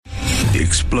The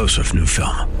explosive new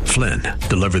film, Flynn,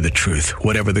 deliver the truth,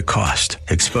 whatever the cost,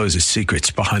 exposes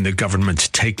secrets behind the government's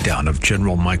takedown of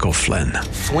General Michael Flynn.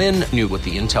 Flynn knew what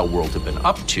the intel world had been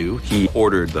up to. He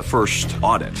ordered the first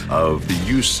audit of the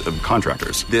use of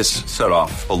contractors. This set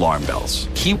off alarm bells.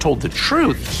 He told the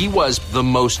truth. He was the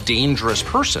most dangerous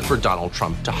person for Donald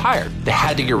Trump to hire. They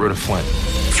had to get rid of Flynn.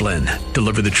 Flynn,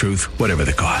 deliver the truth, whatever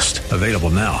the cost. Available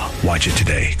now. Watch it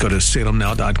today. Go to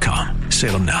salemnow.com.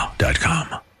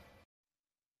 salemnow.com.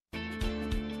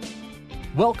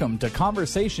 Welcome to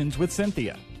Conversations with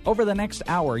Cynthia. Over the next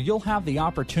hour, you'll have the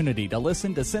opportunity to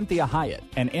listen to Cynthia Hiett,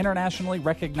 an internationally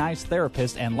recognized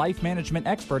therapist and life management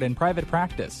expert in private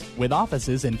practice, with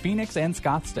offices in Phoenix and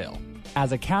Scottsdale.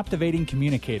 As a captivating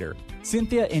communicator,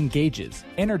 Cynthia engages,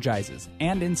 energizes,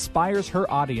 and inspires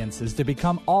her audiences to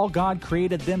become all God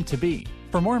created them to be.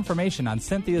 For more information on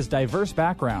Cynthia's diverse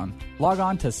background, log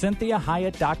on to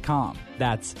CynthiaHiett.com.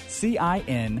 That's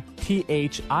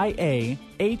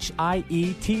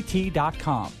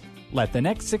CynthiaHiett.com. Let the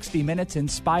next 60 minutes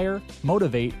inspire,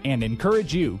 motivate, and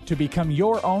encourage you to become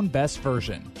your own best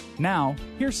version. Now,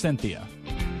 here's Cynthia.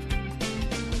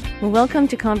 Well, welcome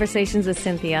to Conversations with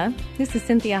Cynthia. This is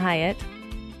Cynthia Hiett.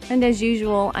 And as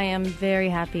usual, I am very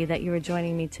happy that you are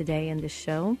joining me today in this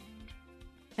show.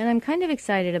 And I'm kind of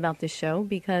excited about this show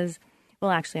because,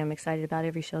 well, actually, I'm excited about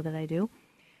every show that I do.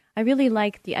 I really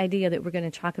like the idea that we're going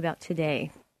to talk about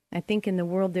today. I think in the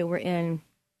world that we're in,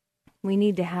 we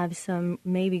need to have some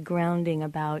maybe grounding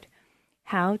about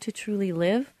how to truly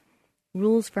live,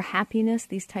 rules for happiness,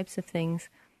 these types of things.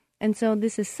 And so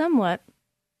this is somewhat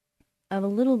of a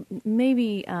little,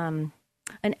 maybe an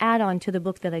add-on to the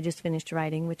book that I just finished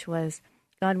writing, which was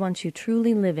God Wants You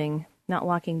Truly Living, Not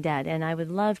Walking Dead. And I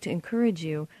would love to encourage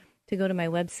you to go to my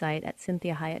website at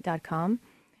CynthiaHiett.com,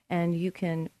 and you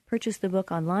can purchase the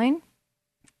book online.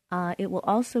 It will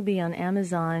also be on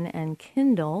Amazon and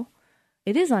Kindle.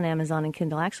 It is on Amazon and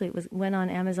Kindle. Actually, went on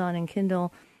Amazon and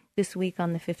Kindle this week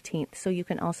on the 15th, so you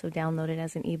can also download it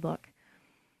as an ebook.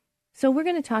 So we're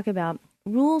going to talk about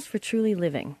rules for truly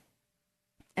living.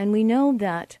 And we know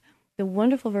that the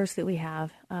wonderful verse that we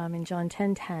have in John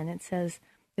 10:10, it says,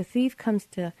 "The thief comes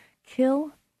to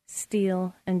kill,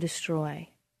 steal, and destroy.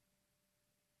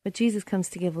 But Jesus comes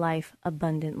to give life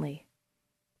abundantly."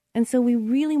 And so we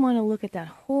really want to look at that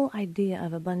whole idea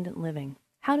of abundant living.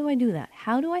 How do I do that?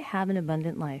 How do I have an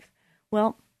abundant life?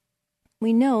 Well,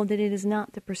 we know that it is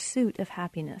not the pursuit of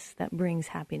happiness that brings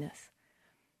happiness.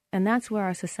 And that's where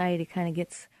our society kind of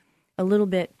gets a little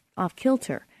bit off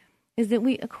kilter, is that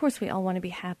we all want to be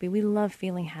happy. We love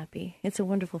feeling happy. It's a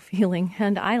wonderful feeling,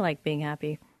 and I like being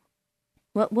happy.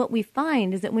 What we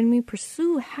find is that when we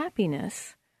pursue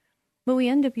happiness, what we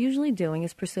end up usually doing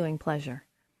is pursuing pleasure.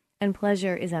 And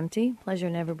pleasure is empty. Pleasure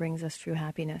never brings us true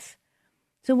happiness.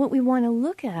 So what we want to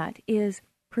look at is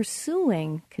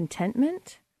pursuing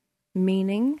contentment,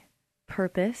 meaning,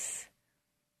 purpose.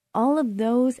 All of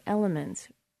those elements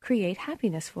create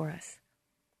happiness for us.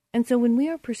 And so when we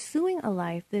are pursuing a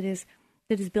life that is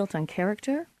built on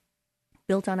character,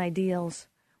 built on ideals,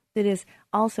 that is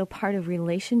also part of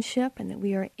relationship, and that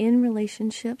we are in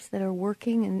relationships that are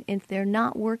working, and if they're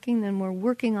not working, then we're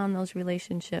working on those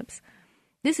relationships.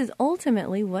 This is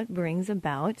ultimately what brings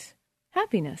about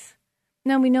happiness.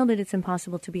 Now, we know that it's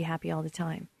impossible to be happy all the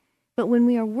time, but when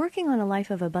we are working on a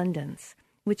life of abundance,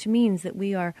 which means that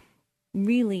we are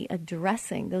really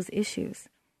addressing those issues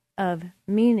of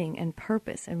meaning and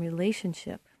purpose and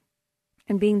relationship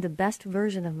and being the best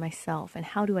version of myself, and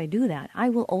how do I do that? I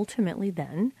will ultimately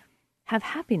then have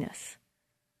happiness.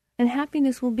 And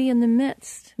happiness will be in the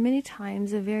midst, many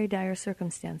times, of very dire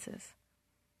circumstances.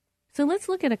 So let's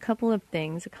look at a couple of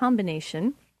things, a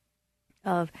combination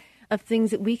of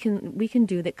things that we can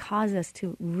do that cause us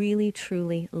to really,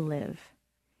 truly live.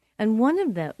 And one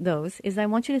of those is, I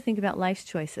want you to think about life's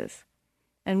choices.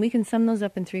 And we can sum those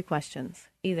up in 3 questions.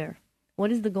 Either, what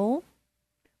is the goal?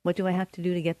 What do I have to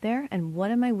do to get there? And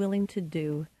what am I willing to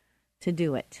do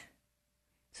it?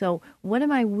 So what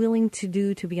am I willing to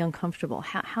do to be uncomfortable?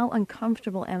 How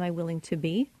uncomfortable am I willing to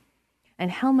be? And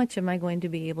how much am I going to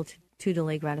be able to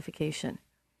delay gratification?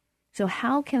 So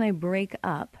how can I break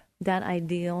up that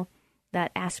ideal,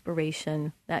 that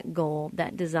aspiration, that goal,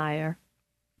 that desire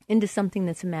into something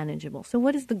that's manageable? So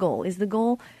what is the goal? Is the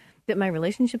goal that my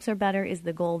relationships are better? Is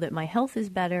the goal that my health is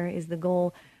better? Is the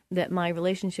goal that my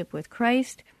relationship with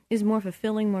Christ is more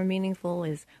fulfilling, more meaningful?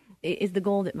 Is the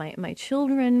goal that my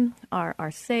children are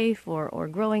safe or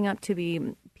growing up to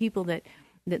be people that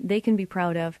they can be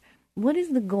proud of? What is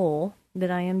the goal that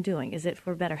I am doing? Is it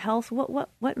for better health?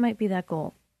 What might be that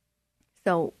goal?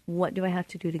 So what do I have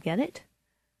to do to get it?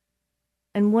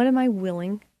 And what am I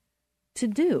willing to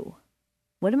do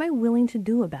What am I willing to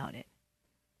do about it?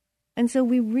 And so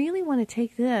we really want to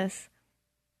take this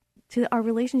to our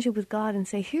relationship with God and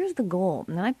say, here's the goal.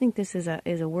 And I think this is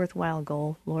a worthwhile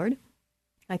goal, Lord.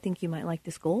 I think you might like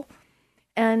this goal.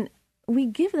 And we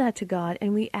give that to God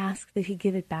and we ask that he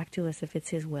give it back to us if it's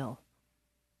his will.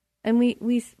 And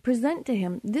we present to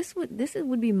him, this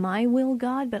would be my will,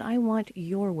 God, but I want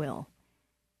your will.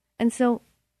 And so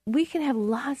we can have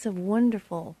lots of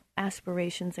wonderful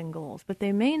aspirations and goals, but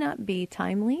they may not be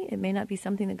timely. It may not be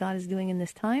something that God is doing in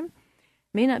this time.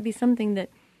 It may not be something that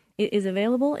is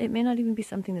available. It may not even be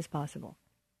something that's possible.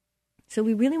 So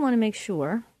we really want to make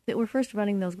sure that we're first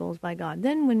running those goals by God.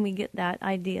 Then when we get that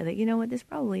idea that, you know what, this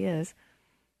probably is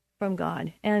from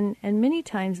God. And many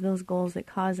times those goals that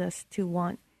cause us to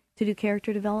want to do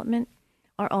character development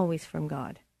are always from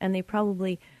God. And they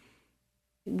probably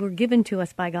were given to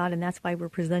us by God, and that's why we're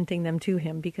presenting them to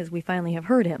him, because we finally have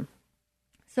heard him.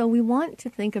 So we want to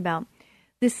think about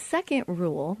this second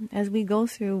rule as we go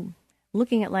through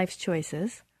looking at life's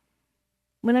choices.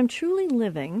 When I'm truly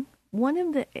living, one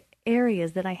of the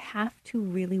areas that I have to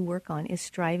really work on is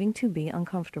striving to be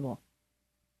uncomfortable.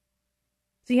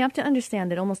 So you have to understand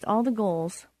that almost all the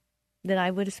goals that I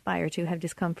would aspire to have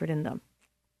discomfort in them.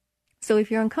 So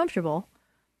if you're uncomfortable,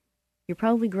 you're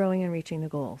probably growing and reaching the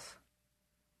goals.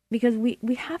 Because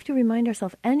we have to remind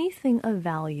ourselves anything of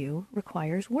value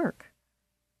requires work.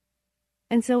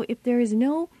 And so if there is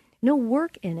no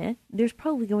work in it, there's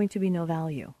probably going to be no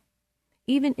value,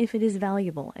 even if it is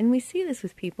valuable. And we see this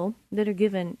with people that are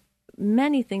given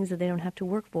many things that they don't have to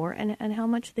work for and how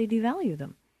much they devalue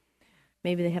them.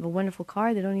 Maybe they have a wonderful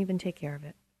car, they don't even take care of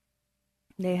it.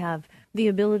 They have the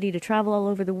ability to travel all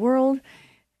over the world,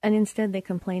 and instead they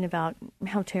complain about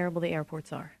how terrible the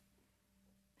airports are.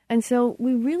 And so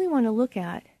we really want to look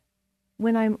at,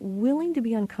 when I'm willing to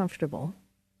be uncomfortable,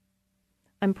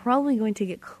 I'm probably going to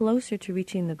get closer to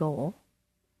reaching the goal.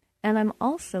 And I'm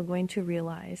also going to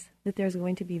realize that there's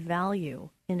going to be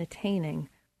value in attaining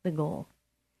the goal.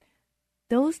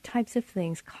 Those types of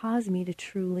things cause me to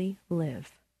truly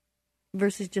live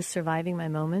versus just surviving my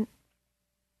moment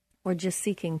or just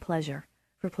seeking pleasure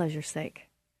for pleasure's sake.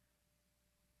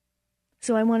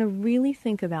 So I want to really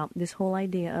think about this whole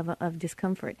idea of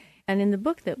discomfort. And in the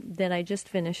book that I just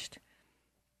finished,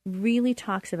 really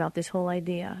talks about this whole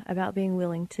idea about being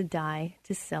willing to die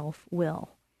to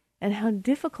self-will and how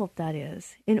difficult that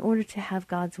is in order to have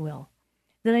God's will.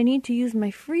 That I need to use my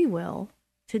free will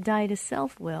to die to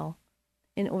self-will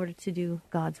in order to do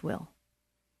God's will.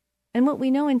 And what we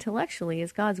know intellectually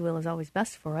is God's will is always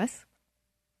best for us.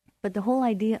 But the whole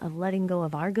idea of letting go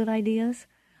of our good ideas,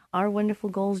 our wonderful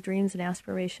goals, dreams, and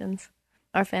aspirations,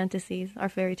 our fantasies, our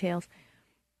fairy tales,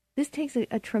 this takes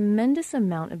a tremendous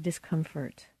amount of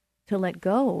discomfort to let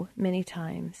go many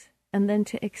times and then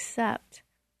to accept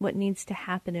what needs to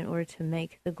happen in order to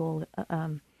make the goal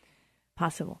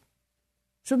possible.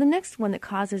 So the next one that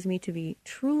causes me to be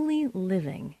truly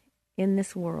living in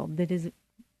this world that is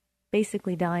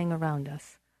basically dying around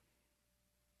us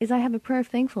is I have a prayer of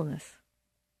thankfulness.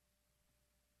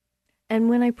 And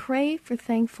when I pray for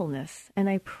thankfulness and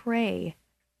I pray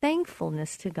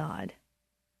thankfulness to God,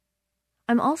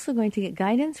 I'm also going to get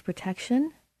guidance,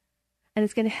 protection, and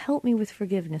it's going to help me with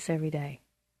forgiveness every day.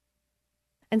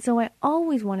 And so I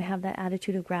always want to have that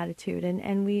attitude of gratitude.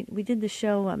 And we did the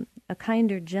show, A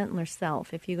Kinder, Gentler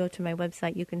Self. If you go to my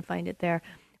website, you can find it there.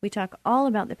 We talk all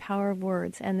about the power of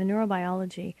words and the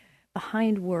neurobiology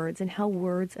behind words and how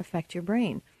words affect your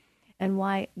brain. And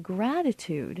why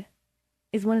gratitude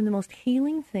is one of the most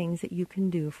healing things that you can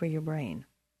do for your brain.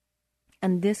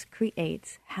 And this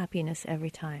creates happiness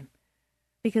every time.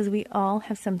 Because we all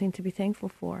have something to be thankful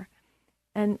for.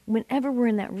 And whenever we're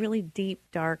in that really deep,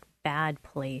 dark, bad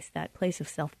place, that place of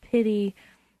self-pity,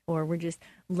 or we're just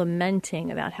lamenting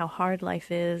about how hard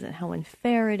life is and how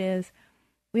unfair it is,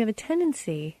 we have a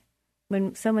tendency,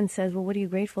 when someone says, well, what are you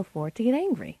grateful for, to get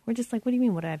angry. We're just like, what do you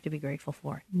mean, what do I have to be grateful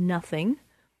for? Nothing.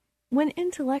 When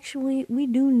intellectually, we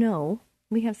do know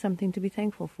we have something to be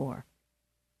thankful for.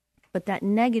 But that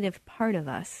negative part of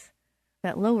us,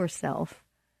 that lower self,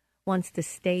 wants to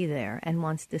stay there and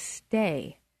wants to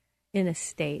stay in a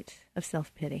state of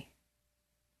self-pity.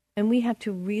 And we have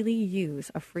to really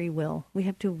use our free will. We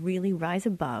have to really rise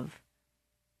above,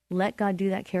 let God do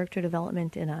that character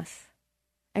development in us,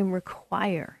 and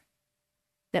require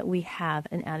that we have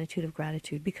an attitude of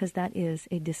gratitude, because that is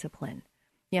a discipline.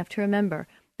 You have to remember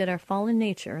that our fallen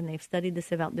nature, and they've studied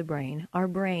this about the brain, our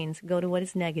brains go to what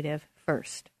is negative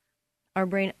first. Our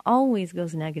brain always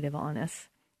goes negative on us,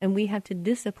 and we have to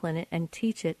discipline it and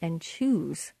teach it and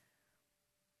choose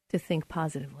to think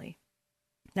positively.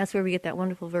 That's where we get that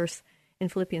wonderful verse in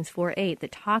Philippians 4:8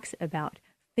 that talks about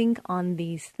think on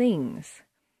these things,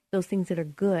 those things that are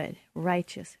good,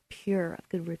 righteous, pure, of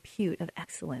good repute, of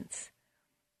excellence,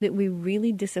 that we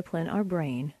really discipline our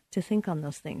brain to think on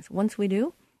those things. Once we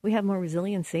do, we have more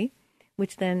resiliency,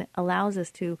 which then allows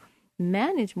us to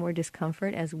manage more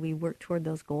discomfort as we work toward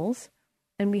those goals,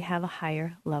 and we have a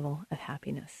higher level of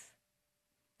happiness.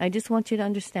 I just want you to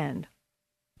understand,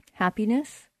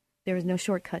 happiness, there is no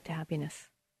shortcut to happiness.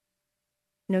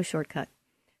 No shortcut.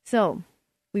 So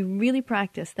we really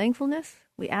practice thankfulness.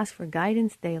 We ask for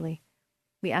guidance daily.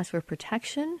 We ask for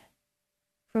protection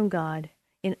from God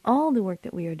in all the work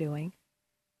that we are doing.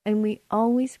 And we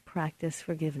always practice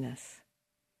forgiveness.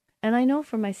 And I know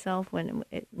for myself,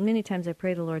 many times I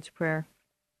pray the Lord's Prayer,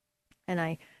 and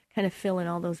I kind of fill in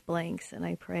all those blanks, and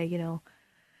I pray,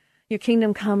 your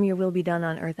kingdom come, your will be done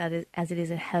on earth as it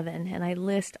is in heaven. And I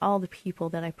list all the people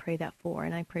that I pray that for,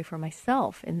 and I pray for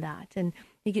myself in that. And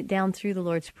you get down through the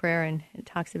Lord's Prayer, and it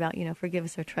talks about, forgive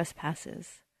us our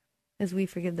trespasses as we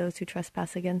forgive those who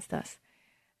trespass against us.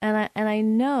 And I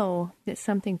know that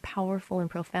something powerful and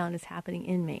profound is happening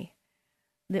in me,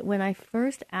 that when I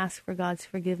first ask for God's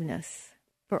forgiveness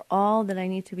for all that I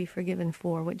need to be forgiven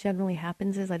for, what generally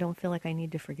happens is I don't feel like I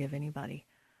need to forgive anybody.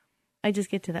 I just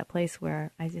get to that place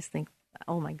where I just think,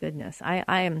 oh my goodness, I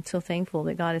am so thankful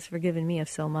that God has forgiven me of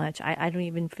so much. I don't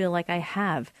even feel like I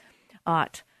have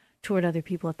ought toward other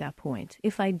people at that point.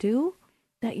 If I do,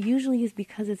 that usually is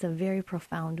because it's a very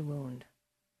profound wound.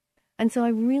 And so I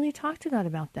really talk to God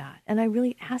about that. And I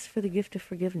really ask for the gift of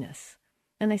forgiveness.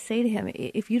 And I say to him,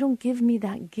 if you don't give me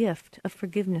that gift of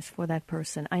forgiveness for that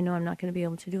person, I know I'm not going to be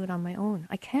able to do it on my own.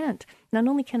 I can't. Not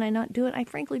only can I not do it, I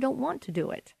frankly don't want to do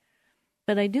it.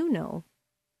 But I do know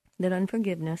that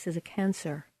unforgiveness is a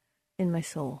cancer in my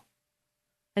soul.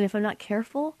 And if I'm not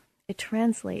careful, it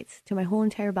translates to my whole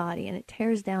entire body, and it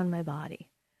tears down my body.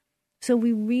 So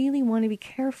we really want to be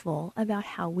careful about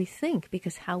how we think,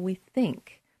 because how we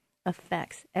think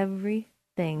affects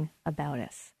everything about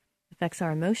us. It affects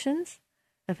our emotions,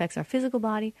 affects our physical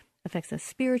body, affects us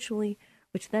spiritually,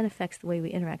 which then affects the way we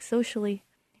interact socially,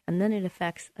 and then it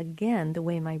affects, again, the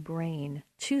way my brain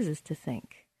chooses to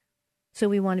think. So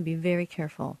we want to be very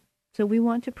careful. So we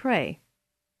want to pray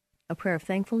a prayer of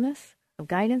thankfulness, of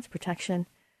guidance, protection,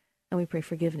 and we pray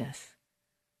forgiveness.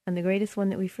 And the greatest one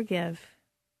that we forgive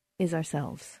is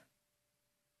ourselves.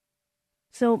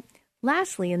 So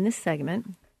lastly, in this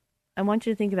segment, I want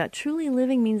you to think about truly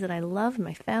living means that I love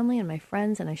my family and my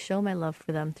friends, and I show my love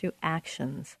for them through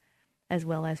actions as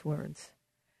well as words.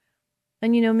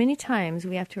 And many times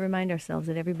we have to remind ourselves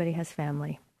that everybody has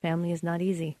family. Family is not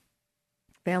easy.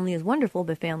 Family is wonderful,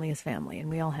 but family is family, and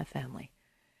we all have family.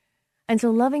 And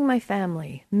so loving my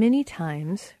family many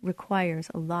times requires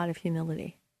a lot of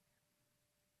humility.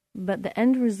 But the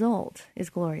end result is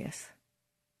glorious.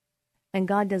 And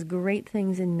God does great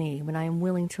things in me when I am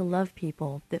willing to love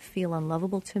people that feel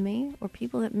unlovable to me, or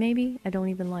people that maybe I don't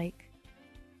even like.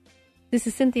 This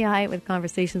is Cynthia Hiett with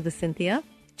Conversations with Cynthia.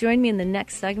 Join me in the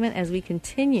next segment as we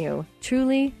continue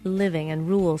Truly Living and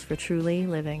Rules for Truly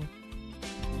Living.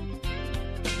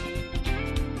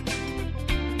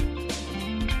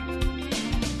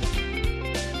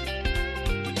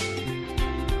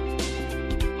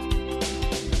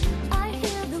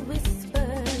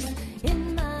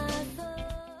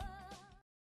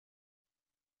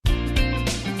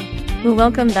 Well,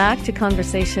 welcome back to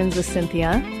Conversations with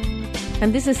Cynthia.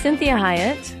 And this is Cynthia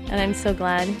Hiett, and I'm so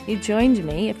glad you joined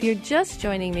me. If you're just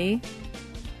joining me,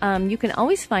 you can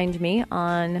always find me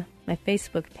on my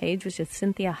Facebook page, which is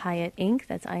Cynthia Hiett Inc.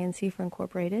 That's INC for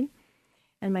Incorporated.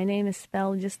 And my name is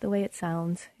spelled just the way it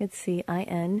sounds. It's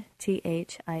CINTHIAHIETT.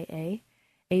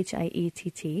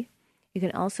 You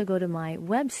can also go to my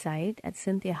website at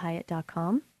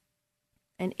cynthiahiett.com.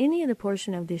 And any of the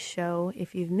portion of this show,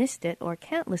 if you've missed it or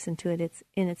can't listen to it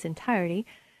in its entirety,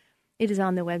 it is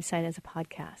on the website as a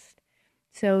podcast.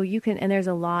 So you can, and there's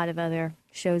a lot of other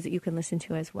shows that you can listen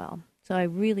to as well. So I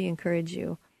really encourage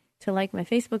you to like my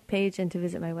Facebook page and to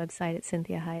visit my website at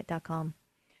cynthiahiett.com.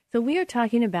 So we are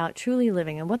talking about truly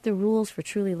living and what the rules for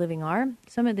truly living are.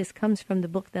 Some of this comes from the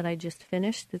book that I just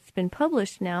finished. It's been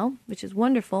published now, which is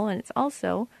wonderful, and it's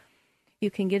also... You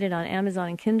can get it on Amazon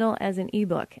and Kindle as an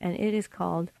ebook, and it is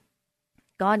called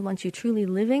God Wants You Truly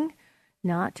Living,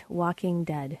 Not Walking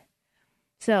Dead.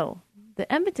 So the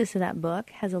impetus of that book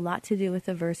has a lot to do with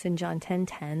the verse in John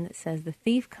 10:10 that says, the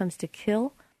thief comes to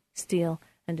kill, steal,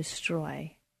 and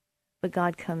destroy, but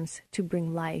God comes to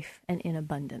bring life and in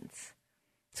abundance.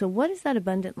 So what is that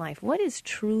abundant life? What is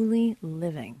truly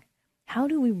living? How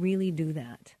do we really do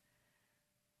that?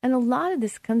 And a lot of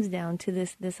this comes down to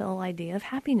this whole idea of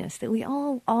happiness, that we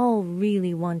all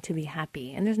really want to be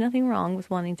happy. And there's nothing wrong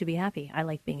with wanting to be happy. I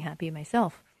like being happy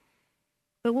myself.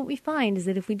 But what we find is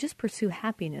that if we just pursue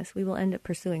happiness, we will end up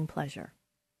pursuing pleasure.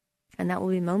 And that will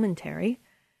be momentary.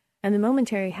 And the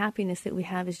momentary happiness that we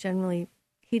have is generally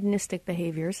hedonistic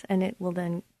behaviors, and it will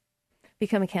then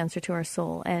become a cancer to our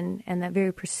soul. And that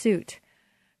very pursuit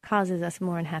causes us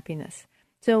more unhappiness.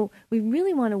 So we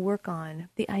really want to work on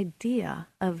the idea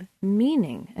of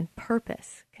meaning and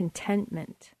purpose,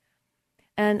 contentment,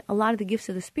 and a lot of the gifts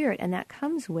of the Spirit. And that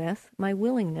comes with my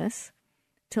willingness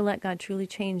to let God truly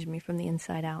change me from the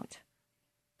inside out.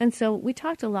 And so we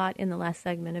talked a lot in the last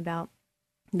segment about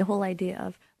the whole idea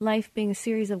of life being a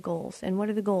series of goals. And what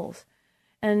are the goals?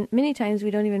 And many times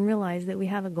we don't even realize that we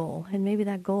have a goal. And maybe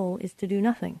that goal is to do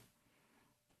nothing.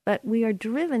 But we are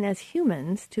driven as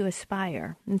humans to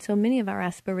aspire. And so many of our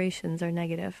aspirations are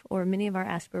negative, or many of our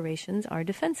aspirations are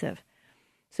defensive.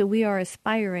 So we are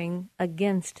aspiring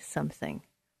against something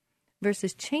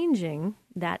versus changing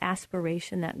that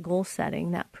aspiration, that goal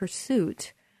setting, that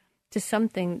pursuit to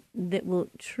something that will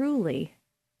truly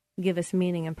give us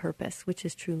meaning and purpose, which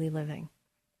is truly living.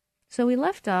 So we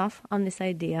left off on this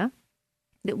idea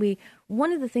that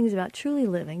one of the things about truly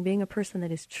living, being a person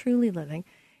that is truly living,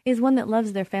 is one that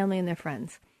loves their family and their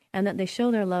friends, and that they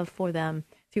show their love for them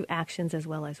through actions as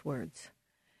well as words.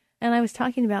 And I was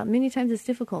talking about many times it's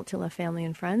difficult to love family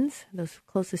and friends, those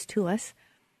closest to us,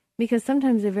 because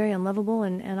sometimes they're very unlovable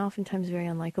and oftentimes very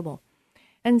unlikable.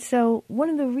 And so one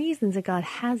of the reasons that God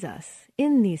has us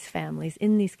in these families,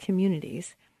 in these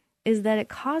communities, is that it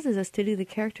causes us to do the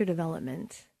character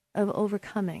development of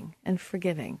overcoming and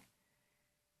forgiving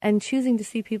and choosing to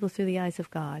see people through the eyes of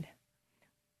God,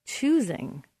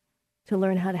 choosing to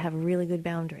learn how to have really good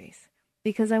boundaries.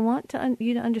 Because I want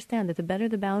you to understand that the better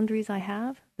the boundaries I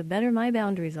have, the better my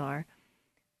boundaries are,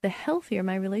 the healthier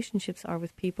my relationships are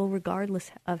with people,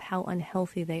 regardless of how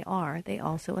unhealthy they are. They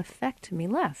also affect me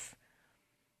less.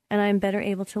 And I'm better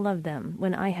able to love them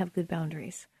when I have good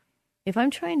boundaries. If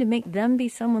I'm trying to make them be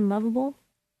someone lovable,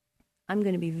 I'm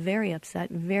going to be very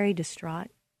upset, very distraught,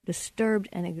 disturbed,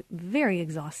 and very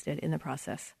exhausted in the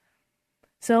process.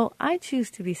 So I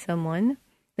choose to be someone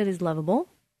that is lovable.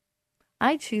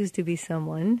 I choose to be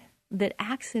someone that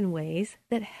acts in ways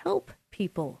that help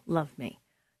people love me.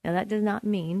 Now, that does not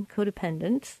mean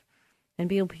codependence and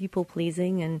being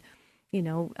people-pleasing and,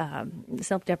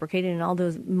 self-deprecating and all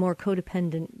those more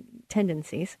codependent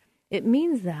tendencies. It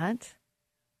means that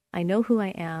I know who I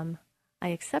am, I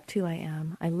accept who I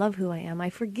am, I love who I am, I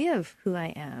forgive who I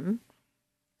am,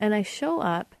 and I show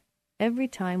up every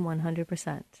time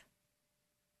 100%.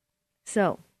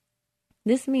 So,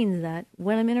 this means that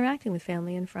when I'm interacting with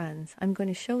family and friends, I'm going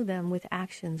to show them with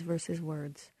actions versus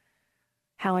words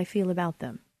how I feel about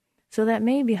them. So that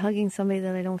may be hugging somebody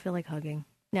that I don't feel like hugging.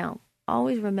 Now,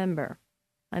 always remember,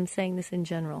 I'm saying this in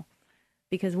general,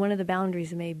 because one of the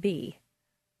boundaries may be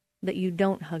that you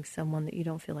don't hug someone that you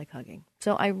don't feel like hugging.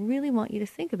 So I really want you to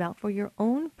think about, for your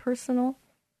own personal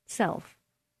self,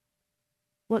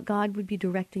 what God would be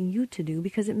directing you to do,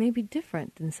 because it may be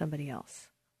different than somebody else.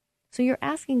 So you're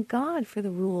asking God for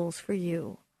the rules for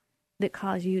you that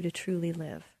cause you to truly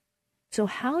live. So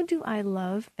how do I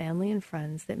love family and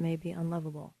friends that may be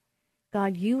unlovable?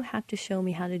 God, you have to show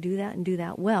me how to do that and do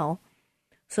that well,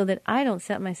 so that I don't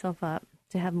set myself up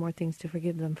to have more things to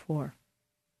forgive them for.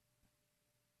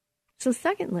 So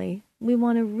secondly, we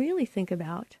want to really think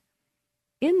about,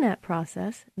 in that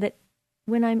process, that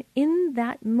when I'm in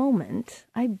that moment,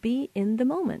 I be in the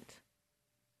moment.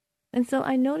 And so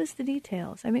I notice the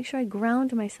details. I make sure I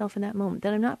ground myself in that moment,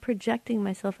 that I'm not projecting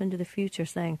myself into the future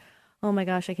saying, oh my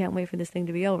gosh, I can't wait for this thing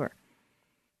to be over.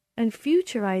 And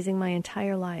futurizing my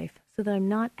entire life so that I'm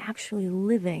not actually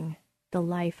living the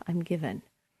life I'm given.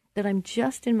 That I'm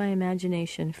just in my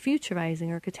imagination futurizing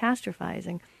or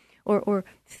catastrophizing or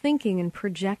thinking and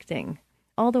projecting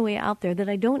all the way out there, that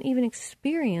I don't even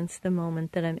experience the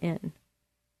moment that I'm in.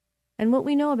 And what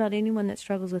we know about anyone that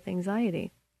struggles with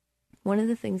anxiety, one of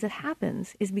the things that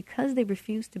happens is because they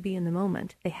refuse to be in the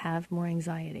moment, they have more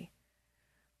anxiety.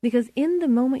 Because in the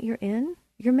moment you're in,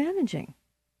 you're managing.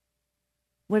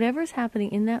 Whatever's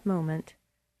happening in that moment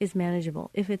is manageable.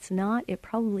 If it's not, it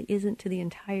probably isn't to the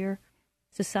entire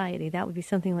society. That would be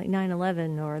something like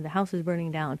 9/11 or the house is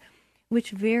burning down,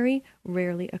 which very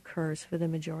rarely occurs for the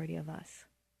majority of us.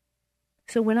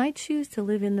 So when I choose to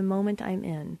live in the moment I'm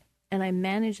in, and I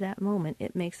manage that moment,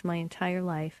 it makes my entire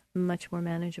life much more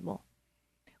manageable.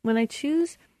 When I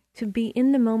choose to be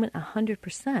in the moment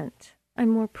 100%, I'm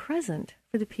more present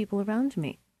for the people around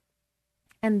me.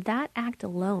 And that act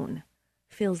alone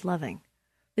feels loving.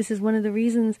 This is one of the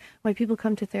reasons why people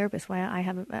come to therapists, why I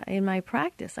have, in my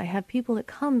practice, I have people that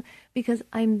come because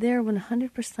I'm there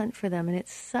 100% for them. And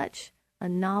it's such a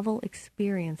novel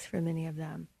experience for many of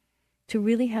them to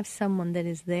really have someone that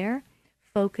is there,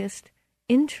 focused,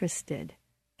 interested,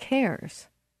 cares,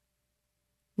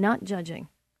 not judging.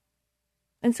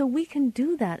 And so we can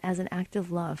do that as an act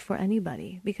of love for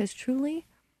anybody, because truly,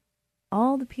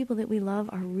 all the people that we love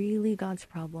are really God's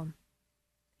problem.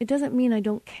 It doesn't mean I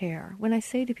don't care. When I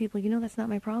say to people, that's not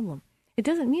my problem, it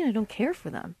doesn't mean I don't care for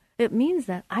them. It means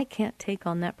that I can't take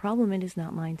on that problem. It is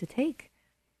not mine to take.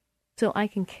 So I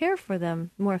can care for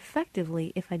them more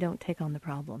effectively if I don't take on the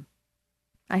problem.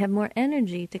 I have more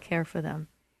energy to care for them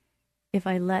if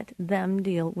I let them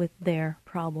deal with their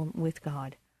problem with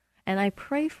God. And I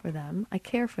pray for them. I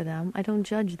care for them. I don't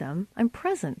judge them. I'm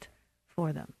present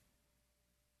for them.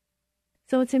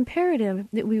 So it's imperative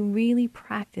that we really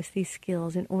practice these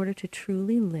skills in order to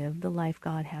truly live the life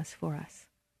God has for us.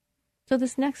 So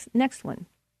this next one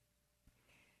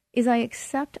is I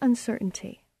accept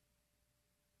uncertainty.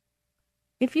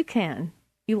 If you can,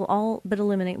 you will all but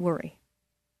eliminate worry.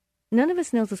 None of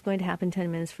us knows what's going to happen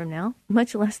 10 minutes from now,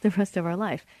 much less the rest of our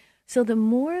life. So the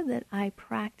more that I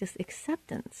practice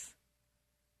acceptance,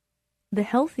 the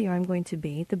healthier I'm going to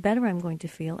be, the better I'm going to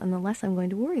feel, and the less I'm going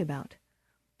to worry about.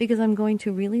 Because I'm going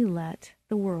to really let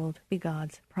the world be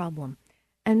God's problem.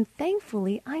 And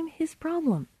thankfully, I'm his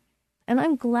problem. And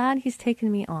I'm glad he's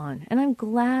taken me on. And I'm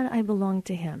glad I belong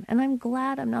to him. And I'm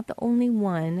glad I'm not the only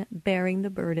one bearing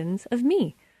the burdens of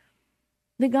me.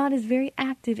 That God is very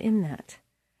active in that.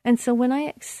 And so when I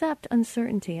accept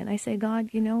uncertainty and I say, God,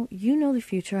 you know the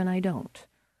future and I don't.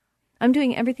 I'm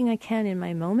doing everything I can in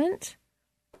my moment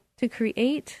to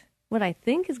create what I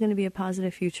think is going to be a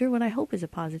positive future, what I hope is a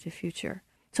positive future.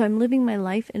 So I'm living my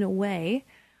life in a way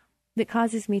that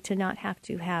causes me to not have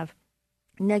to have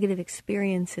negative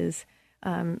experiences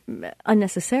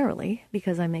unnecessarily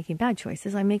because I'm making bad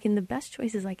choices. I'm making the best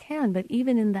choices I can, but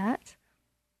even in that,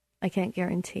 I can't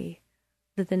guarantee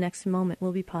that the next moment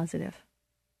will be positive.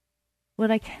 What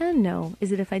I can know is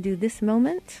that if I do this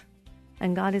moment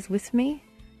and God is with me,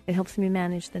 it helps me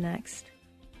manage the next.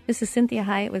 This is Cinthia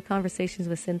Hiett with Conversations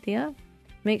with Cinthia.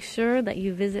 Make sure that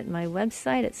you visit my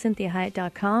website at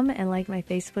CinthiaHiett.com and like my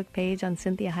Facebook page on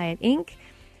Cinthia Hiett Inc.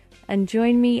 And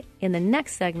join me in the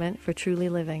next segment for Truly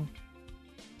Living.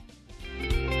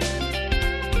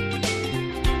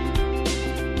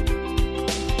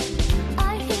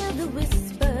 I hear the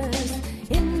whispers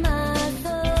in my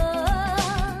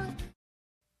thoughts.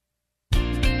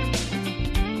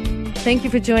 Thank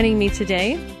you for joining me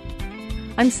today.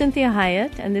 I'm Cinthia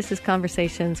Hiett, and this is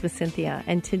Conversations with Cinthia.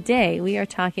 And today we are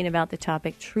talking about the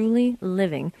topic Truly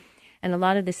Living. And a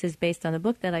lot of this is based on the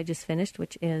book that I just finished,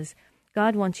 which is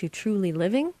God Wants You Truly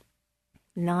Living,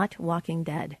 Not Walking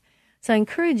Dead. So I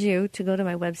encourage you to go to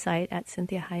my website at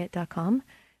CinthiaHiett.com,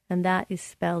 and that is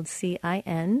spelled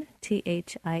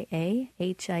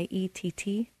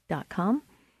CinthiaHiett.com.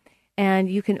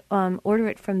 And you can order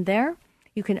it from there.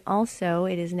 You can also,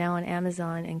 it is now on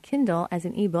Amazon and Kindle as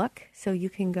an ebook, so you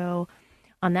can go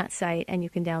on that site and you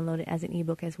can download it as an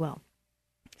ebook as well.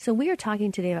 So we are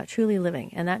talking today about truly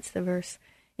living, and that's the verse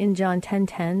in John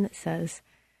 10:10 that says,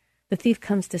 "The thief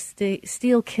comes to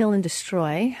steal, kill, and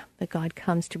destroy, but God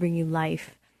comes to bring you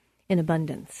life in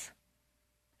abundance."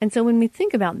 And so when we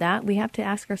think about that, we have to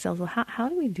ask ourselves, well, how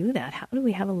do we do that? How do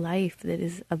we have a life that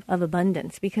is of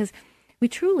abundance? Because we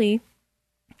truly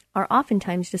are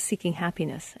oftentimes just seeking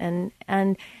happiness. And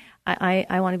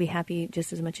I want to be happy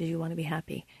just as much as you want to be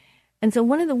happy. And so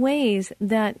one of the ways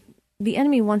that the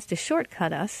enemy wants to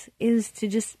shortcut us is to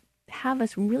just have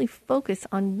us really focus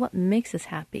on what makes us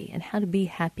happy and how to be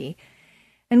happy.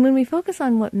 And when we focus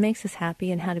on what makes us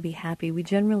happy and how to be happy, we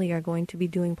generally are going to be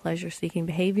doing pleasure-seeking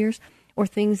behaviors or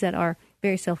things that are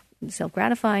very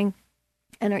self-gratifying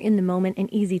and are in the moment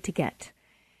and easy to get.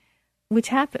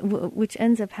 Which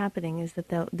ends up happening is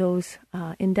that those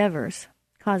endeavors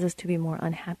cause us to be more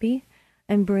unhappy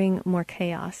and bring more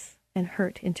chaos and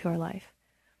hurt into our life.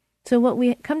 So what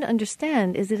we come to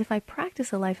understand is that if I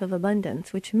practice a life of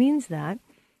abundance, which means that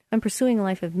I'm pursuing a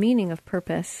life of meaning, of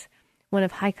purpose, one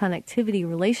of high connectivity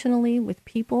relationally with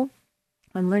people,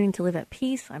 I'm learning to live at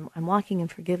peace, I'm walking in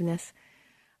forgiveness,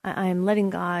 I'm letting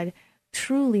God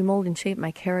truly mold and shape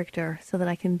my character so that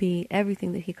I can be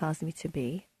everything that he calls me to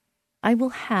be, I will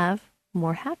have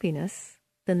more happiness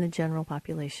than the general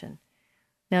population.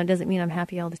 Now, it doesn't mean I'm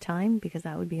happy all the time, because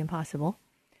that would be impossible.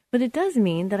 But it does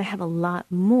mean that I have a lot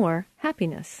more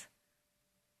happiness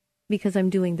because I'm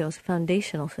doing those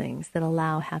foundational things that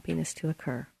allow happiness to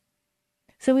occur.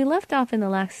 So we left off in the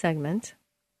last segment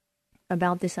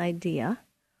about this idea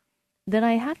that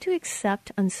I have to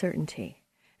accept uncertainty.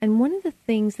 And one of the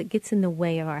things that gets in the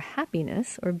way of our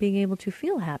happiness or being able to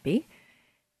feel happy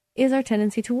is our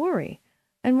tendency to worry.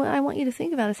 And what I want you to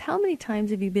think about is how many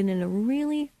times have you been in a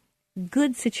really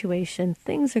good situation,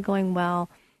 things are going well,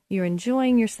 you're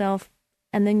enjoying yourself,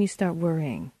 and then you start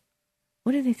worrying.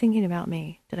 What are they thinking about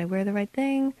me? Did I wear the right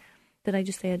thing? Did I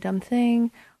just say a dumb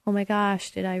thing? Oh my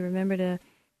gosh, did I remember to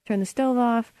turn the stove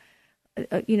off?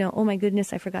 Oh my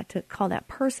goodness, I forgot to call that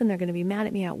person. They're going to be mad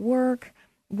at me at work.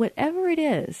 Whatever it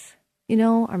is,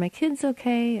 are my kids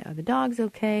okay? Are the dogs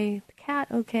okay? The cat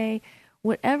okay?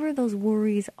 Whatever those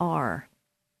worries are,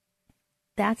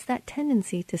 that's that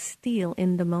tendency to steal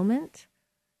in the moment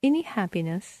any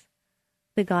happiness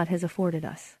that God has afforded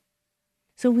us.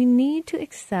 So we need to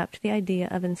accept the idea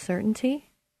of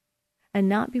uncertainty and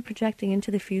not be projecting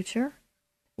into the future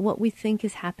what we think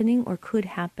is happening or could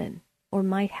happen or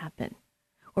might happen,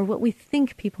 or what we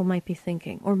think people might be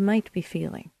thinking or might be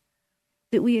feeling.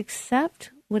 That we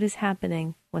accept what is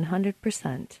happening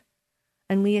 100%,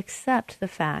 and we accept the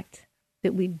fact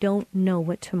that we don't know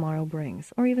what tomorrow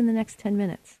brings, or even the next 10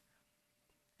 minutes.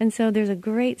 And so there's a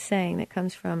great saying that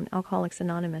comes from Alcoholics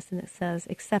Anonymous, and it says,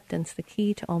 acceptance, the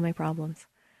key to all my problems.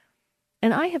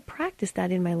 And I have practiced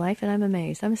that in my life, and I'm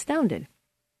amazed. I'm astounded.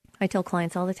 I tell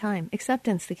clients all the time,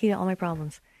 acceptance, the key to all my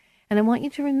problems. And I want you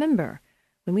to remember,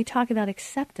 when we talk about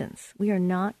acceptance, we are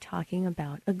not talking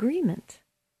about agreement.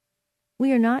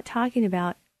 We are not talking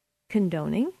about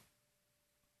condoning.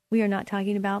 We are not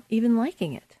talking about even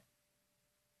liking it.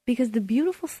 Because the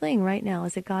beautiful thing right now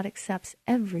is that God accepts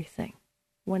everything,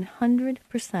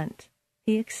 100%.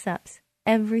 He accepts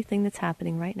everything that's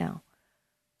happening right now.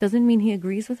 Doesn't mean he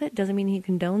agrees with it, doesn't mean he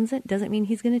condones it, doesn't mean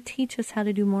he's going to teach us how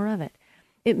to do more of it.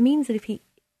 It means that if he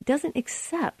doesn't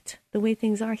accept the way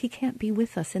things are, he can't be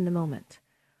with us in the moment.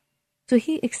 So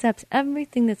he accepts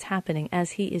everything that's happening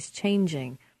as he is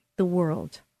changing the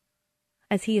world,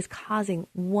 as he is causing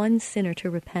one sinner to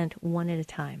repent one at a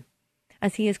time,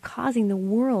 as he is causing the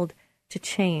world to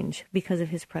change because of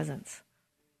his presence.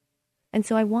 And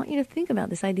so I want you to think about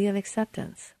this idea of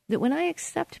acceptance, that when I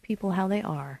accept people how they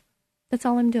are, that's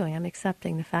all I'm doing. I'm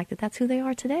accepting the fact that that's who they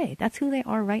are today. That's who they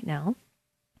are right now,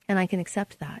 and I can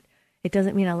accept that. It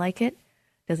doesn't mean I like it,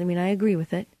 doesn't mean I agree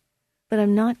with it, but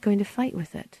I'm not going to fight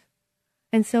with it.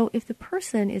 And so if the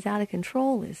person is out of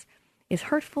control, is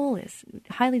hurtful, is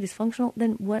highly dysfunctional,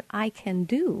 then what I can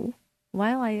do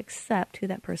while I accept who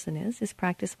that person is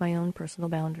practice my own personal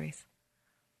boundaries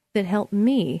that help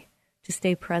me to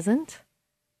stay present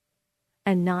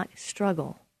and not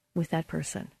struggle with that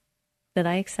person, that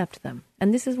I accept them.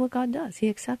 And this is what God does. He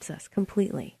accepts us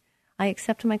completely. I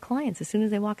accept my clients. As soon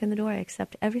as they walk in the door, I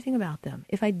accept everything about them.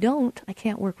 If I don't, I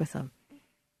can't work with them.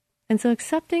 And so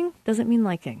accepting doesn't mean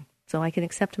liking. So I can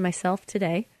accept myself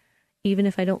today, even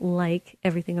if I don't like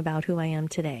everything about who I am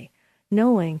today,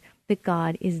 knowing that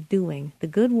God is doing the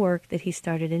good work that he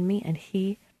started in me, and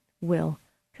he will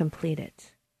complete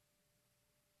it.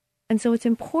 And so it's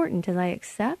important as I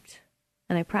accept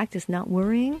and I practice not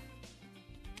worrying,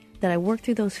 that I work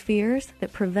through those fears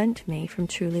that prevent me from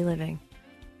truly living.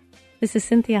 This is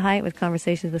Cynthia Hiett with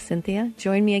Conversations with Cynthia.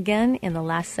 Join me again in the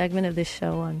last segment of this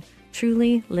show on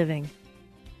Truly Living.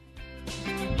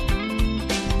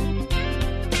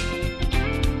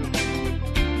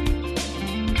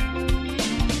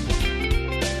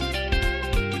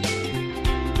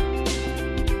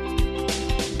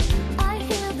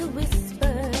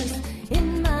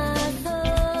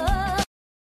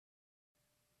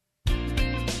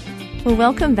 Well,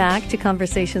 welcome back to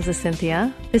Conversations with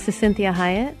Cynthia. This is Cynthia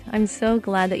Hiett. I'm so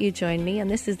glad that you joined me, and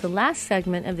this is the last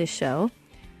segment of this show.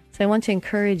 So I want to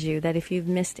encourage you that if you've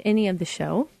missed any of the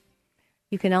show,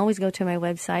 you can always go to my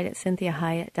website at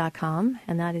CynthiaHiett.com,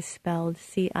 and that is spelled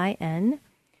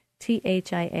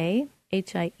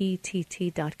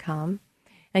CynthiaHiett.com.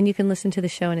 And you can listen to the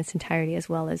show in its entirety, as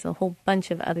well as a whole bunch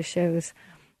of other shows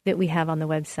that we have on the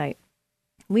website.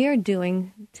 We are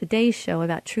doing today's show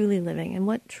about truly living and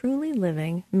what truly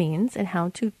living means and how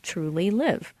to truly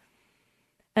live.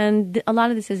 And a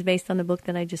lot of this is based on the book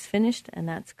that I just finished, and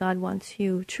that's God Wants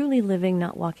You Truly Living,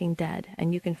 Not Walking Dead.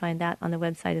 And you can find that on the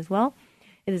website as well.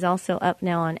 It is also up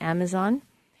now on Amazon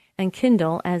and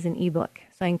Kindle as an ebook.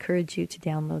 So I encourage you to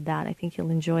download that. I think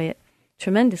you'll enjoy it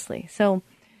tremendously. So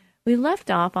we left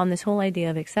off on this whole idea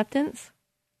of acceptance,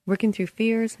 working through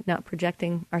fears, not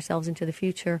projecting ourselves into the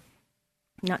future,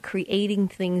 not creating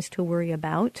things to worry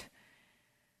about,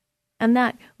 and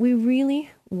that we really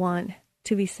want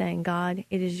to be saying, God,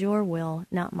 it is your will,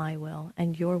 not my will,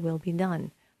 and your will be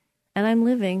done. And I'm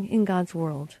living in God's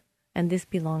world, and this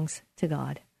belongs to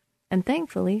God. And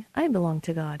thankfully, I belong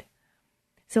to God.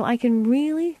 So I can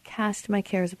really cast my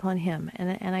cares upon him.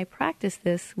 And I practice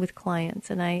this with clients,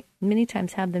 and I many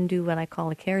times have them do what I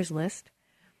call a cares list.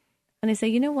 And I say,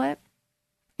 you know what?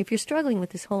 If you're struggling with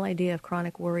this whole idea of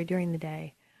chronic worry during the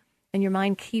day, and your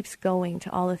mind keeps going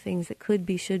to all the things that could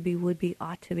be, should be, would be,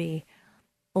 ought to be,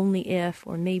 only if,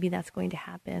 or maybe that's going to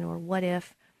happen, or what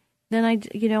if, then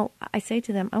I say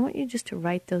to them, I want you just to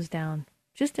write those down,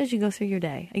 just as you go through your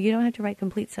day. You don't have to write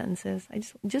complete sentences.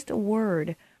 Just a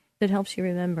word that helps you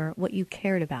remember what you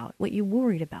cared about, what you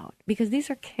worried about, because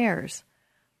these are cares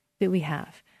that we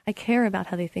have. I care about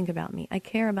how they think about me. I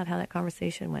care about how that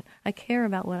conversation went. I care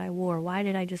about what I wore. Why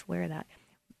did I just wear that?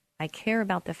 I care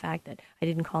about the fact that I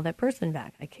didn't call that person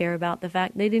back. I care about the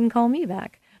fact they didn't call me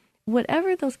back.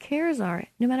 Whatever those cares are,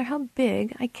 no matter how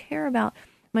big, I care about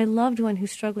my loved one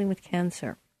who's struggling with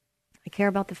cancer. I care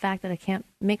about the fact that I can't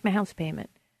make my house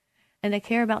payment. And I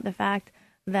care about the fact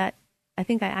that I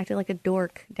think I acted like a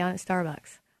dork down at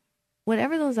Starbucks.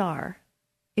 Whatever those are,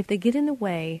 if they get in the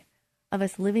way of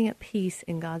us living at peace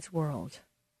in God's world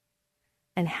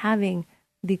and having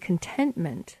the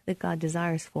contentment that God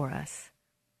desires for us,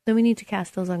 then we need to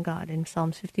cast those on God. In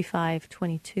Psalms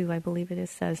 55:22, I believe it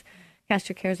is, says, cast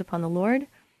your cares upon the Lord,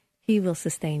 he will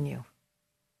sustain you.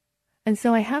 And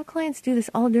so I have clients do this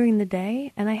all during the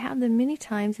day, and I have them many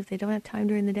times if they don't have time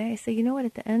during the day. I say, you know what,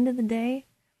 at the end of the day,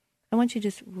 I want you to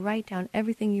just write down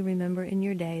everything you remember in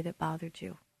your day that bothered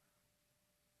you.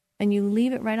 And you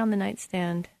leave it right on the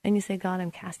nightstand, and you say, God, I'm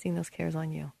casting those cares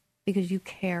on you because you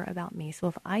care about me. So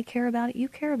if I care about it, you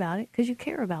care about it because you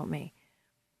care about me.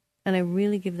 And I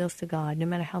really give those to God, no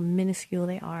matter how minuscule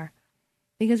they are.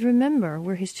 Because remember,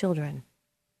 we're his children.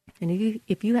 And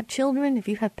if you have children, if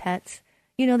you have pets,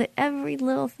 you know that every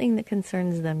little thing that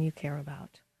concerns them you care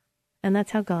about. And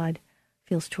that's how God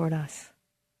feels toward us.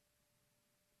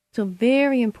 So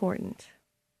very important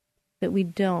that we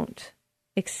don't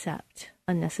accept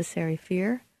unnecessary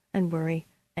fear and worry,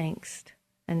 angst,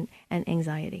 and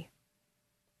anxiety.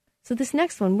 So this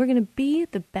next one, we're going to be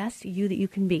the best you that you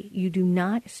can be. You do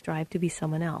not strive to be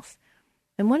someone else.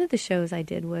 And one of the shows I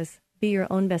did was be your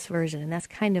own best version. And that's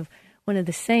kind of one of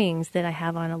the sayings that I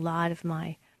have on a lot of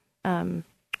my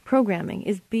programming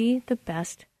is be the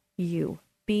best you.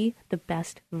 Be the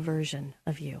best version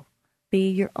of you. Be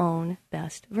your own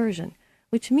best version,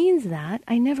 which means that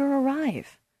I never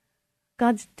arrive.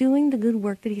 God's doing the good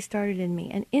work that he started in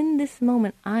me. And in this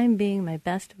moment, I'm being my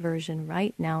best version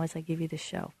right now as I give you this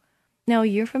show. Now, a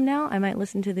year from now, I might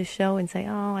listen to this show and say,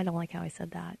 oh, I don't like how I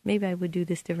said that. Maybe I would do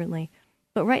this differently.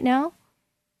 But right now,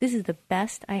 this is the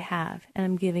best I have, and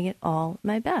I'm giving it all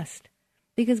my best.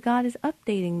 Because God is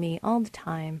updating me all the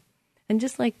time. And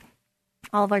just like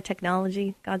all of our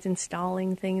technology, God's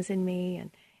installing things in me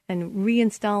and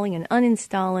reinstalling and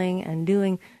uninstalling and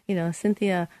doing,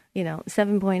 Cynthia,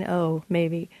 7.0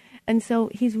 maybe. And so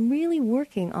he's really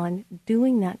working on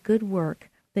doing that good work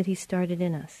that he started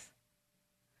in us.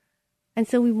 And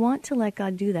so we want to let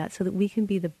God do that so that we can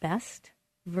be the best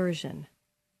version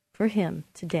for him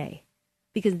today,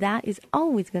 because that is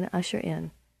always going to usher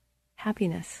in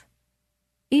happiness.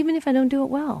 Even if I don't do it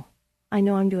well, I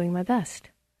know I'm doing my best.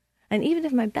 And even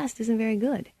if my best isn't very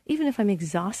good, even if I'm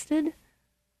exhausted,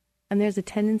 and there's a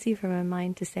tendency for my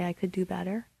mind to say I could do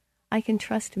better, I can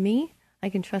trust me, I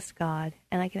can trust God,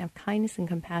 and I can have kindness and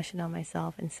compassion on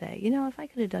myself and say, if I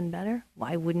could have done better,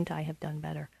 why wouldn't I have done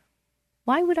better?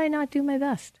 Why would I not do my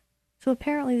best? So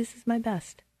apparently this is my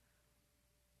best.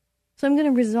 So I'm going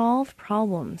to resolve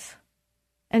problems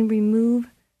and remove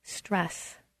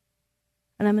stress.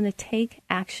 And I'm going to take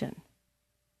action.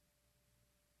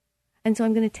 And so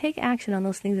I'm going to take action on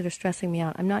those things that are stressing me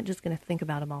out. I'm not just going to think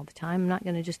about them all the time. I'm not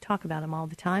going to just talk about them all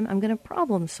the time. I'm going to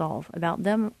problem solve about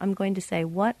them. I'm going to say,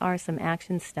 what are some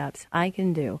action steps I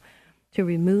can do to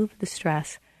remove the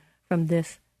stress from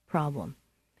this problem?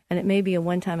 And it may be a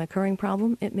one-time occurring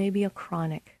problem. It may be a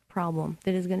chronic problem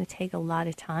that is going to take a lot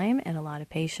of time and a lot of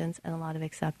patience and a lot of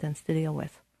acceptance to deal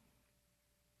with.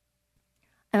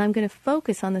 And I'm going to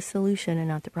focus on the solution and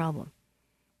not the problem,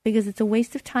 because it's a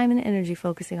waste of time and energy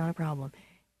focusing on a problem.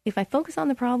 If I focus on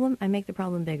the problem, I make the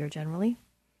problem bigger generally,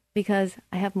 because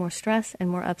I have more stress and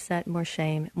more upset, more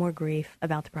shame, more grief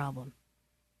about the problem.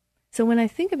 So when I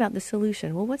think about the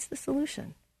solution, well, what's the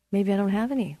solution? Maybe I don't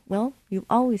have any. Well, you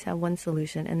always have one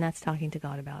solution, and that's talking to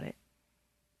God about it.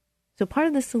 So part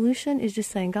of the solution is just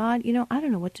saying, God, I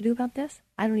don't know what to do about this.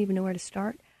 I don't even know where to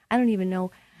start. I don't even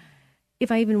know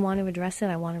if I even want to address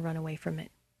it. I want to run away from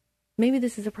it. Maybe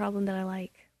this is a problem that I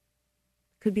like.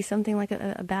 Could be something like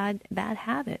a bad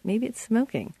habit. Maybe it's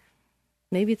smoking.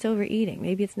 Maybe it's overeating.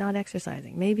 Maybe it's not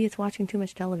exercising. Maybe it's watching too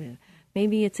much television.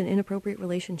 Maybe it's an inappropriate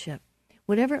relationship.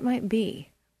 Whatever it might be,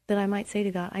 that I might say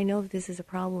to God, I know that this is a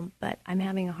problem, but I'm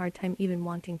having a hard time even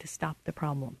wanting to stop the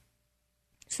problem.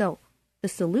 So the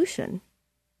solution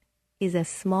is as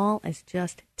small as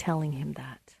just telling him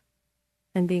that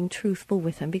and being truthful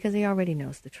with him, because he already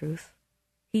knows the truth.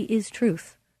 He is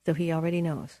truth, so he already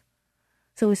knows.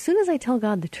 So as soon as I tell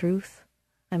God the truth,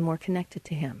 I'm more connected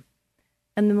to him.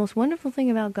 And the most wonderful thing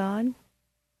about God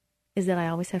is that I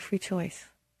always have free choice.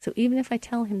 So even if I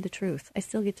tell him the truth, I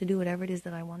still get to do whatever it is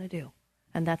that I want to do.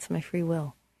 And that's my free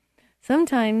will.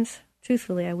 Sometimes,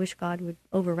 truthfully, I wish God would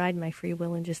override my free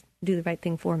will and just do the right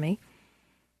thing for me.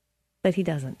 But he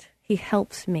doesn't. He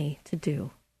helps me to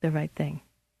do the right thing.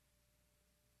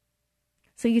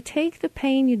 So you take the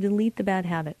pain, you delete the bad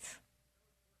habits,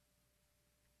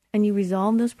 and you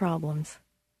resolve those problems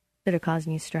that are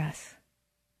causing you stress.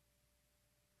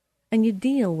 And you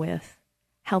deal with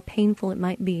how painful it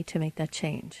might be to make that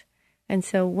change. And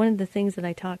so one of the things that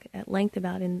I talk at length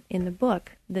about in the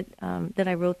book that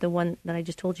I wrote, the one that I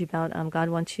just told you about, God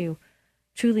Wants You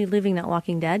Truly Living, Not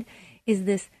Walking Dead, is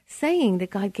this saying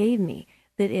that God gave me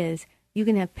that is, you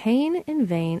can have pain in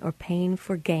vain or pain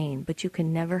for gain, but you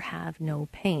can never have no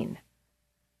pain.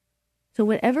 So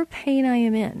whatever pain I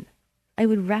am in, I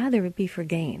would rather it be for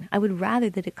gain. I would rather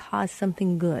that it cause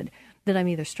something good, that I'm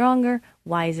either stronger,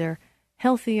 wiser,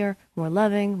 healthier, more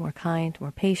loving, more kind,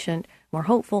 more patient, more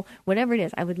hopeful, whatever it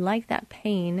is. I would like that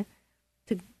pain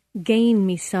to gain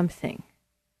me something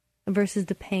versus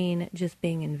the pain just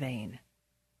being in vain.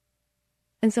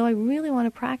 And so I really want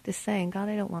to practice saying, God,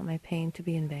 I don't want my pain to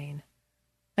be in vain.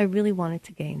 I really want it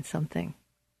to gain something.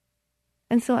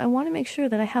 And so I want to make sure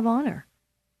that I have honor,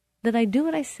 that I do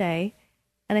what I say,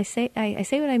 and I say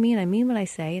what I mean what I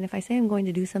say, and if I say I'm going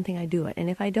to do something, I do it. And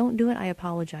if I don't do it, I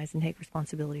apologize and take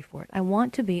responsibility for it. I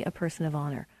want to be a person of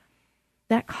honor.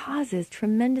 That causes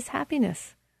tremendous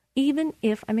happiness, even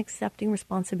if I'm accepting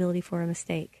responsibility for a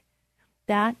mistake.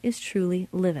 That is truly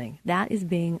living. That is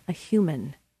being a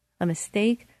human, a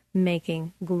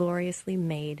mistake-making, gloriously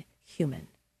made human.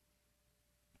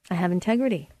 I have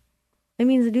integrity. It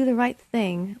means to do the right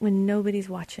thing when nobody's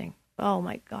watching. Oh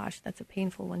my gosh, that's a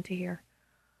painful one to hear.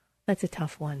 That's a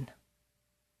tough one.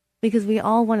 Because we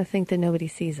all want to think that nobody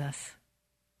sees us,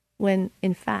 when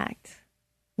in fact,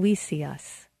 we see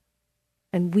us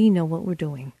and we know what we're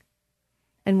doing.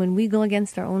 And when we go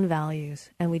against our own values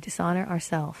and we dishonor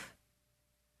ourselves,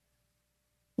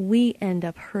 we end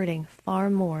up hurting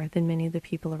far more than many of the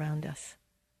people around us.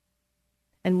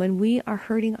 And when we are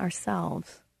hurting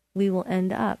ourselves, we will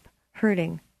end up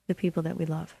hurting the people that we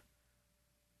love.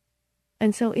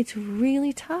 And so it's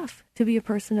really tough to be a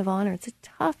person of honor. It's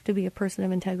tough to be a person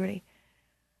of integrity.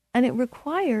 And it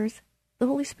requires the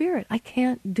Holy Spirit. I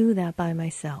can't do that by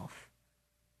myself.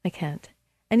 I can't.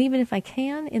 And even if I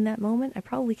can in that moment, I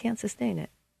probably can't sustain it.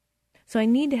 So I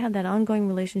need to have that ongoing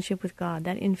relationship with God,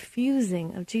 that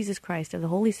infusing of Jesus Christ, of the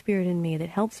Holy Spirit in me that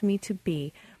helps me to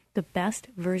be the best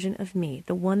version of me,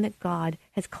 the one that God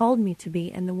has called me to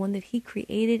be, and the one that he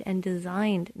created and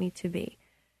designed me to be.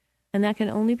 And that can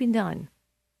only be done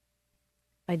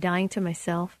by dying to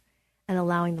myself and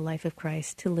allowing the life of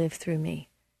Christ to live through me.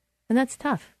 And that's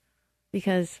tough,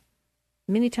 because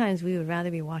many times we would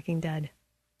rather be walking dead.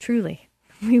 Truly,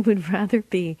 we would rather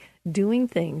be doing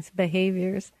things,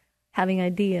 behaviors, having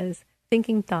ideas,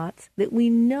 thinking thoughts that we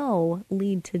know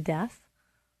lead to death.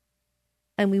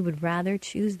 And we would rather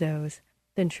choose those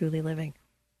than truly living.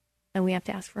 And we have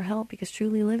to ask for help, because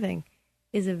truly living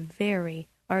is a very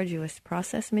arduous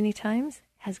process many times,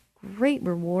 has great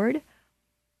reward,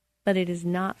 but it is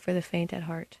not for the faint at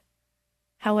heart.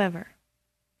 However,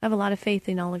 I have a lot of faith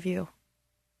in all of you,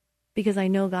 because I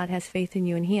know God has faith in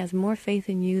you, and he has more faith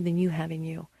in you than you have in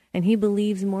you. And he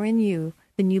believes more in you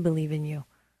than you believe in you.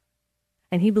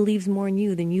 And he believes more in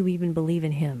you than you even believe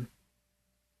in him.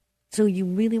 So you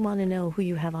really want to know who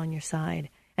you have on your side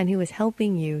and who is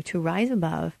helping you to rise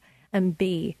above and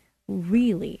be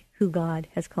really who God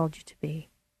has called you to be.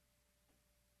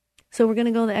 So we're going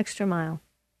to go the extra mile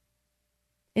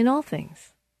in all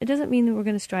things. It doesn't mean that we're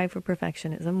going to strive for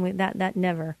perfectionism. That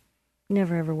never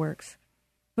ever works.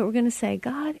 But we're going to say,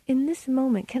 God, in this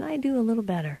moment, can I do a little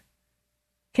better?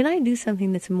 Can I do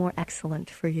something that's more excellent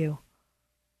for you?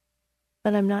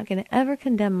 But I'm not going to ever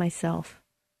condemn myself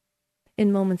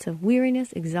in moments of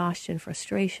weariness, exhaustion,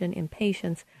 frustration,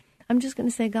 impatience. I'm just going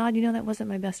to say, God, that wasn't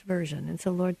my best version. And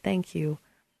so, Lord, thank you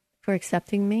for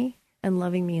accepting me and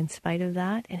loving me in spite of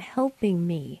that, and helping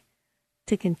me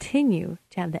to continue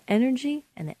to have the energy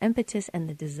and the impetus and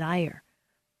the desire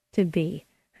to be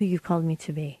who you've called me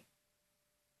to be.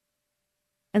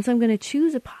 And so I'm going to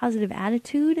choose a positive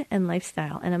attitude and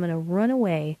lifestyle, and I'm going to run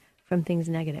away from things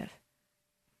negative.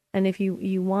 And if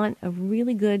you want a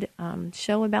really good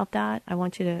show about that, I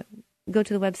want you to go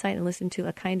to the website and listen to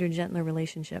A Kinder, Gentler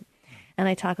Relationship. And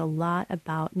I talk a lot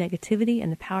about negativity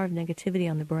and the power of negativity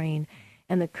on the brain.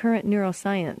 And the current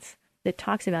neuroscience that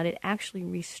talks about it actually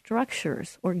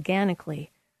restructures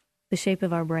organically the shape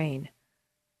of our brain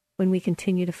when we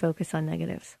continue to focus on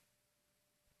negatives.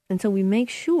 And so we make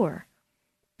sure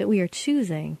that we are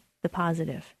choosing the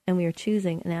positive and we are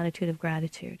choosing an attitude of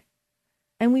gratitude.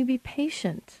 And we be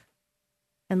patient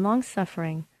and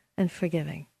long-suffering and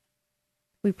forgiving.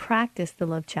 We practice the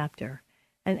love chapter.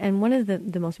 And one of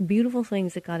the most beautiful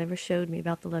things that God ever showed me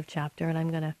about the love chapter, and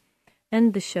I'm going to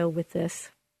end the show with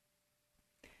this,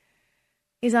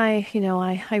 is I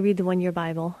read the 1 Year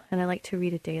Bible, and I like to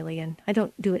read it daily. And I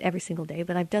don't do it every single day,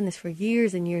 but I've done this for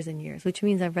years and years and years, which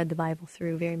means I've read the Bible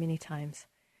through very many times.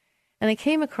 And I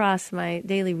came across my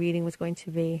daily reading was going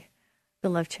to be the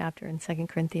love chapter in 2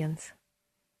 Corinthians.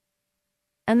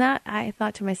 And that I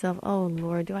thought to myself, oh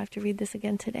Lord, do I have to read this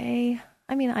again today?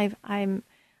 I mean,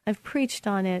 I've preached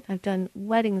on it. I've done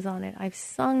weddings on it. I've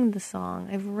sung the song.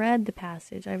 I've read the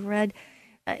passage. I've read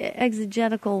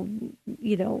exegetical,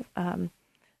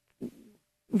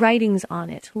 writings on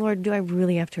it. Lord, do I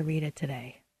really have to read it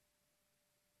today?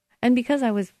 And because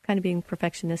I was kind of being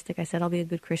perfectionistic, I said, I'll be a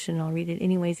good Christian and I'll read it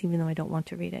anyways, even though I don't want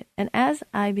to read it. And as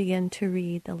I began to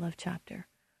read the love chapter,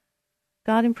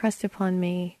 God impressed upon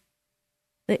me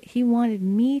that he wanted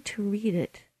me to read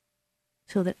it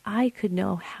so that I could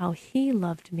know how he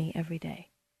loved me every day,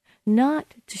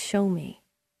 not to show me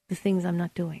the things I'm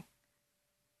not doing.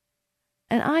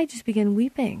 And I just began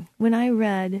weeping when I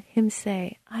read him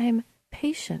say, I am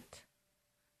patient.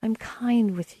 I'm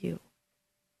kind with you.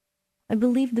 I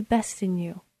believe the best in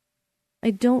you.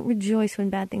 I don't rejoice when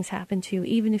bad things happen to you,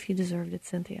 even if you deserved it,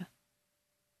 Cynthia.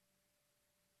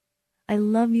 I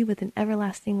love you with an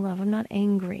everlasting love. I'm not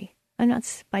angry. I'm not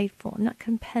spiteful. I'm not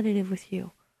competitive with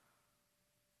you.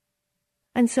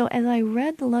 And so as I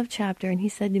read the love chapter, and he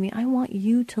said to me, I want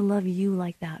you to love you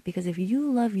like that, because if you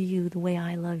love you the way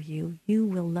I love you, you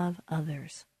will love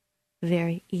others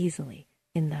very easily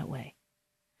in that way.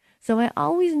 So I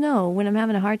always know when I'm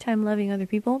having a hard time loving other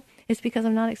people, it's because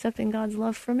I'm not accepting God's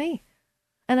love for me.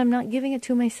 And I'm not giving it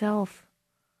to myself.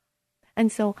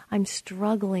 And so I'm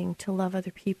struggling to love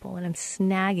other people, and I'm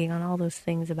snagging on all those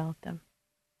things about them.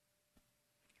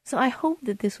 So I hope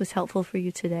that this was helpful for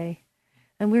you today.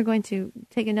 And we're going to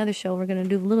take another show. We're going to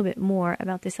do a little bit more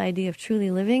about this idea of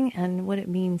truly living and what it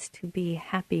means to be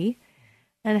happy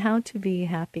and how to be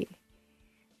happy.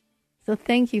 So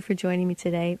thank you for joining me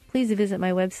today. Please visit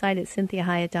my website at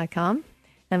CynthiaHyatt.com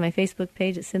and my Facebook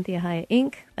page at Cynthia Hyatt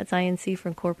Inc. That's INC for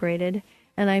Incorporated.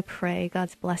 And I pray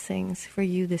God's blessings for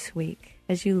you this week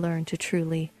as you learn to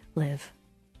truly live.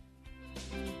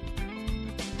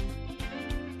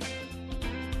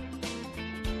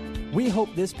 We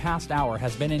hope this past hour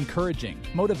has been encouraging,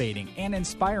 motivating, and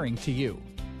inspiring to you.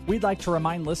 We'd like to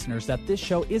remind listeners that this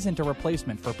show isn't a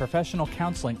replacement for professional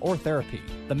counseling or therapy.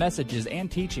 The messages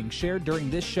and teachings shared during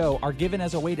this show are given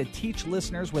as a way to teach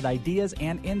listeners with ideas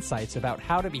and insights about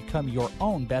how to become your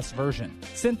own best version.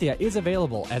 Cynthia is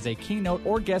available as a keynote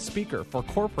or guest speaker for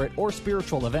corporate or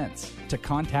spiritual events. To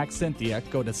contact Cynthia,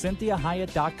 go to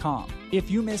CynthiaHyatt.com. If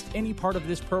you missed any part of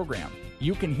this program,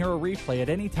 you can hear a replay at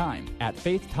any time at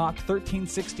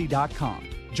faithtalk1360.com.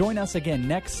 Join us again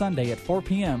next Sunday at 4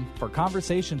 p.m. for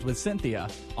Conversations with Cynthia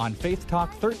on Faith Talk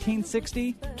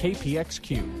 1360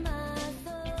 KPXQ.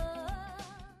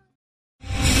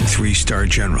 3-star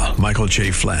General Michael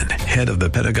J. Flynn, head of the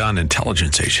Pentagon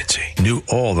Intelligence Agency, knew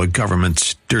all the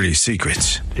government's dirty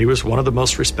secrets. He was one of the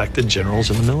most respected generals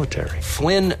in the military.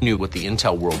 Flynn knew what the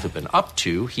intel world had been up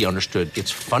to. He understood its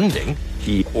funding.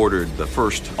 He ordered the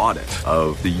first audit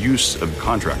of the use of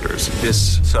contractors.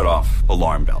 This set off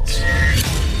alarm bells.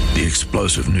 The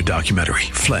explosive new documentary,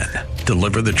 Flynn,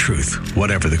 Deliver the Truth,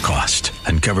 Whatever the Cost,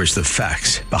 uncovers the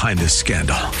facts behind this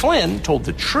scandal. Flynn told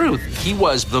the truth. He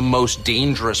was the most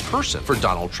dangerous person for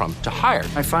Donald Trump to hire.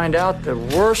 I find out the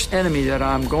worst enemy that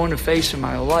I'm going to face in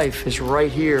my life is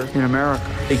right here in America.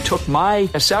 They took my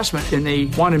assessment and they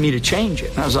wanted me to change it.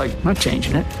 And I was like, I'm not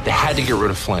changing it. They had to get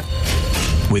rid of Flynn.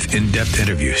 With in-depth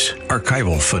interviews,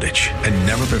 archival footage, and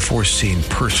never-before-seen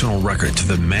personal records of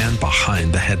the man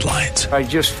behind the headlines. I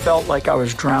just felt like I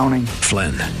was drowning.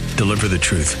 Flynn, Deliver the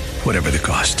Truth, Whatever the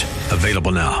Cost.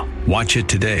 Available now. Watch it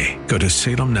today. Go to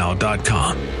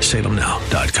salemnow.com.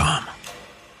 salemnow.com.